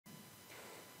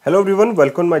Hello everyone,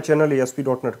 welcome to my channel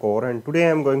ASP.NET Core, and today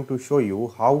I am going to show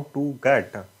you how to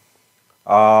get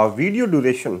video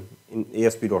duration in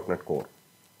ASP.NET Core.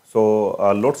 So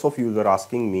lots of you are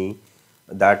asking me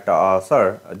that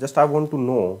sir, just I want to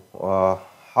know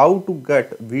how to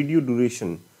get video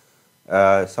duration.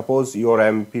 Suppose your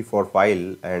MP4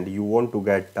 file and you want to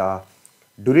get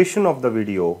duration of the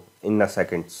video in a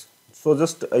seconds. So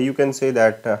just you can say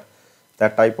that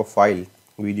that type of file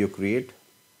video create.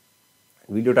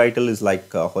 Video title is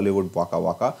like Hollywood Waka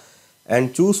Waka,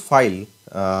 and choose file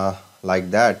like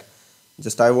that.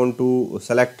 Just I want to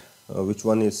select which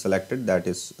one is selected, that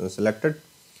is selected,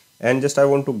 and just I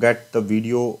want to get the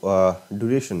video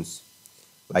durations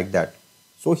like that.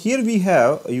 So here we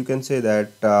have, you can say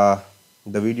that the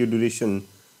video duration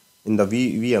in the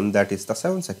VM, that is the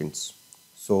 7 seconds.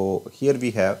 So here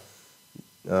we have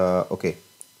okay,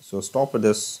 so stop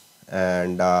this,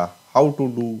 and how to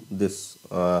do this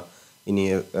in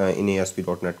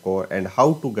ASP.NET Core, and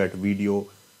how to get video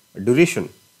duration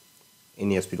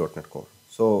in ASP.NET Core.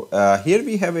 So here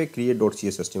we have a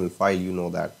create.cshtml file, you know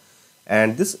that,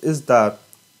 and this is the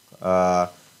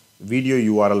video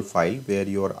URL file where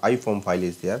your iForm file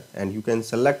is there, and you can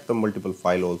select the multiple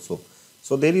file also.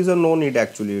 So there is no need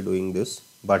actually doing this,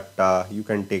 but you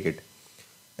can take it.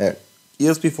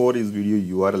 ESP4 is video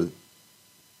URL.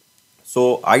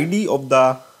 So ID of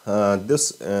the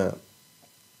this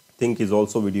thing is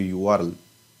also video URL.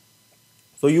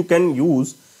 So you can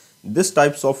use this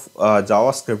types of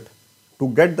JavaScript to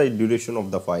get the duration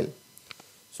of the file.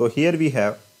 So here we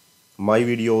have my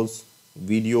videos,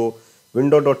 video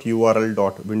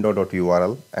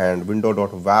window.url.window.url and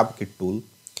window.webkit tool,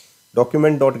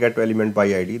 document.getElement by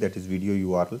ID, that is video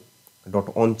URL,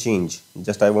 on change.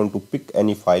 Just I want to pick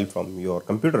any file from your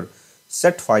computer,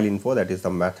 set file info, that is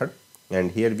the method, and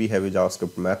here we have a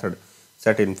JavaScript method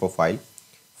set info file.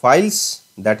 Files,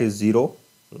 that is 0,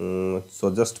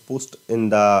 so just post in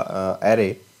the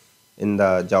array in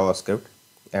the JavaScript,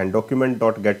 and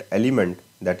document.getElement,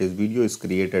 that is video is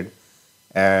created,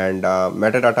 and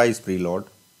metadata is preload.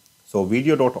 So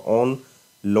video.onLoad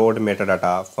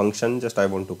metadata function, just I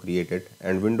want to create it,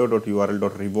 and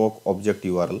window.url.revoke object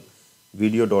URL,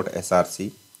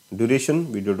 video.src, duration,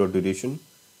 video.duration,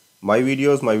 my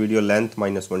videos, my video length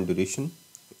 -1 duration,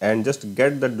 and just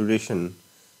get the duration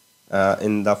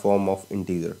in the form of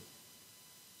integer.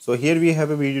 So here we have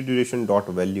a video duration dot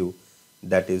value,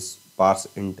 that is parse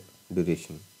int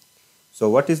duration. So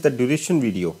what is the duration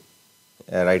video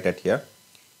right at here?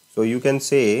 So you can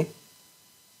say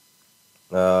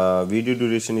video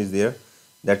duration is there,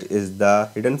 that is the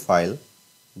hidden file,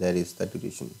 there is the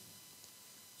duration.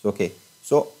 So okay,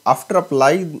 so after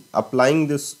applying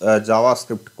this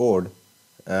JavaScript code,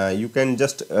 you can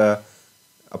just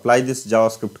apply this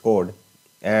JavaScript code,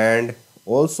 and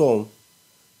also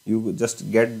you just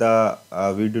get the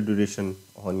video duration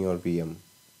on your VM.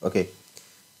 Okay,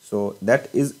 so that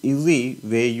is easy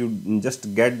way you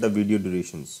just get the video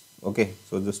durations. Okay,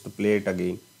 so just to play it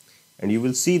again, and you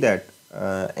will see that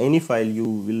any file you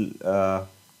will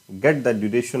get the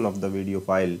duration of the video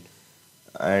file,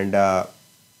 and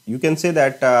you can say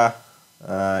that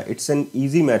it's an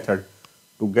easy method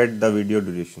to get the video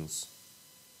durations.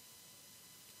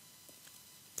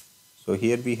 So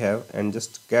here we have, and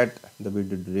just get the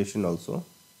video duration also.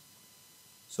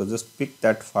 So just pick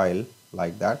that file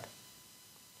like that,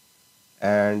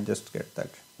 and just get that.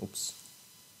 Oops.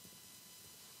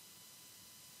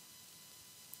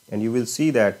 And you will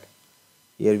see that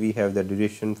here we have the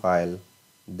duration file,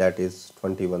 that is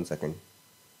 21 seconds.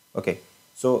 Okay,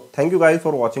 so thank you guys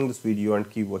for watching this video, and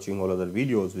keep watching all other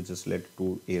videos which is related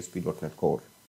to ASP.NET Core.